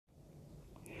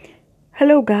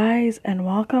Hello, guys, and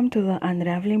welcome to the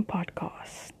Unraveling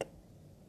podcast.